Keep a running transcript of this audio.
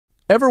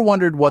Ever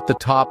wondered what the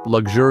top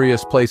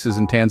luxurious places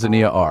in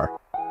Tanzania are?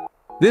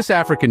 This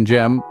African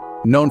gem,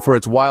 known for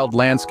its wild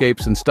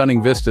landscapes and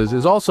stunning vistas,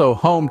 is also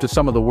home to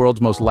some of the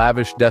world's most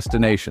lavish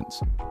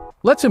destinations.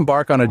 Let's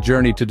embark on a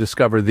journey to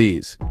discover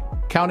these,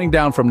 counting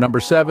down from number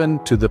 7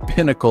 to the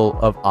pinnacle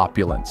of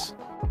opulence.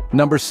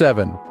 Number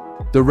 7.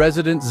 The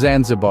Residence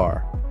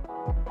Zanzibar.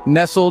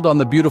 Nestled on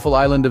the beautiful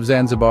island of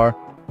Zanzibar,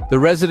 the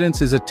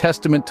Residence is a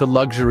testament to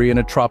luxury in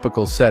a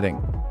tropical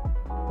setting.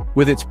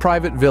 With its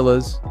private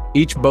villas,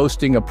 each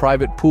boasting a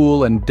private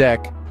pool and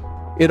deck,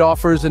 it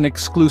offers an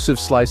exclusive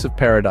slice of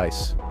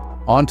paradise.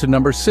 On to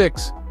number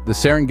 6, the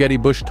Serengeti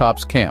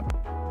Bushtops Camp.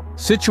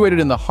 Situated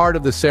in the heart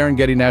of the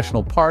Serengeti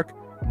National Park,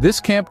 this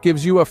camp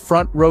gives you a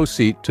front-row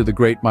seat to the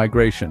Great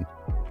Migration.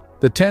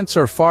 The tents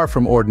are far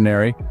from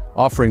ordinary,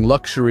 offering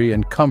luxury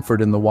and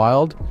comfort in the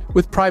wild,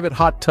 with private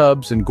hot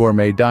tubs and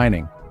gourmet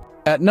dining.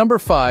 At number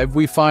 5,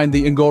 we find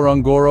the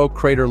Ngorongoro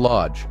Crater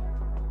Lodge.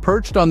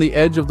 Perched on the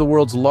edge of the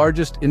world's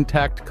largest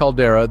intact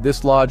caldera,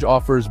 this lodge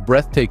offers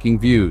breathtaking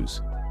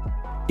views.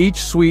 Each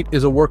suite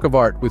is a work of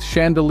art with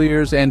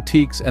chandeliers,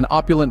 antiques, and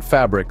opulent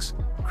fabrics,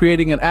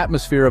 creating an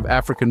atmosphere of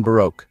African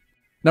Baroque.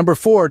 Number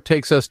 4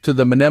 takes us to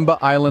the Mnemba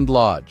Island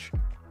Lodge.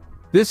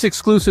 This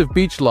exclusive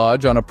beach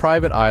lodge on a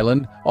private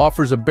island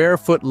offers a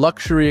barefoot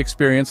luxury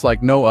experience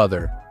like no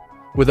other.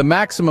 With a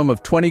maximum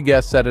of 20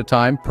 guests at a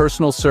time,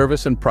 personal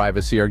service and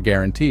privacy are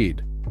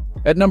guaranteed.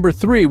 At number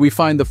 3, we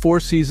find the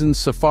Four Seasons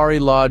Safari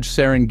Lodge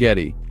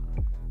Serengeti.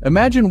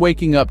 Imagine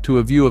waking up to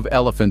a view of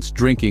elephants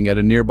drinking at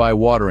a nearby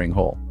watering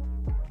hole.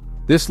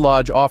 This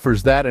lodge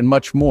offers that and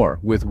much more,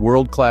 with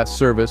world-class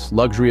service,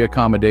 luxury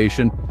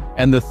accommodation,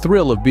 and the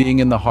thrill of being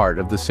in the heart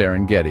of the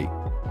Serengeti.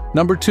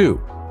 Number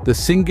 2, the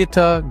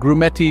Singita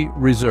Grumeti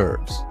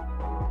Reserves.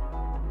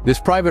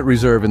 This private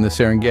reserve in the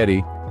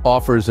Serengeti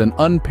offers an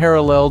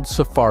unparalleled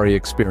safari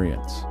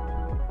experience.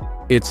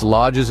 Its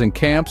lodges and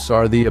camps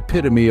are the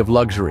epitome of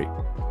luxury,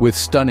 with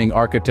stunning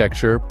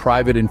architecture,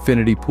 private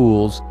infinity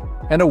pools,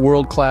 and a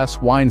world-class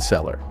wine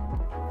cellar.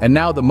 And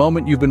now the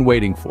moment you've been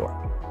waiting for.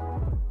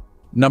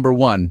 Number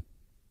 1.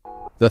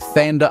 The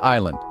Thanda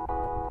Island.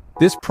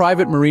 This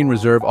private marine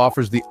reserve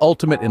offers the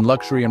ultimate in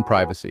luxury and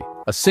privacy.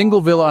 A single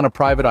villa on a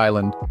private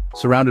island,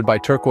 surrounded by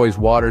turquoise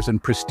waters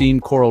and pristine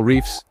coral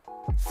reefs,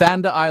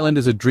 Thanda Island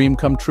is a dream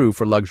come true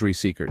for luxury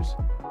seekers.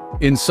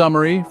 In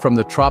summary, from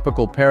the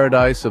tropical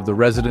paradise of the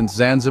Residence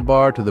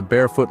Zanzibar to the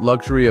barefoot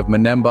luxury of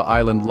Mnemba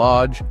Island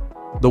Lodge,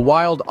 the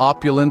wild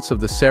opulence of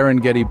the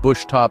Serengeti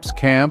Bushtops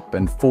Camp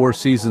and Four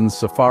Seasons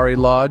Safari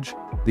Lodge,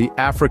 the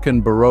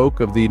African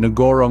Baroque of the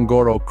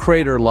Ngorongoro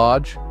Crater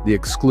Lodge, the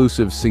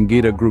exclusive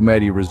Singita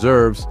Grumeti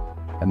Reserves,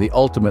 and the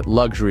ultimate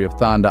luxury of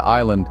Thanda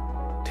Island,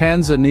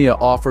 Tanzania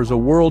offers a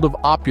world of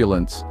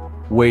opulence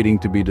waiting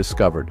to be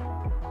discovered.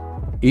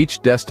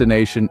 Each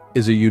destination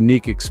is a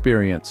unique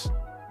experience,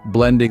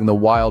 blending the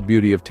wild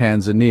beauty of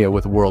Tanzania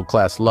with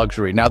world-class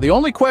luxury. Now, the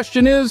only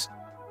question is,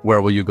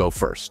 where will you go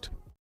first?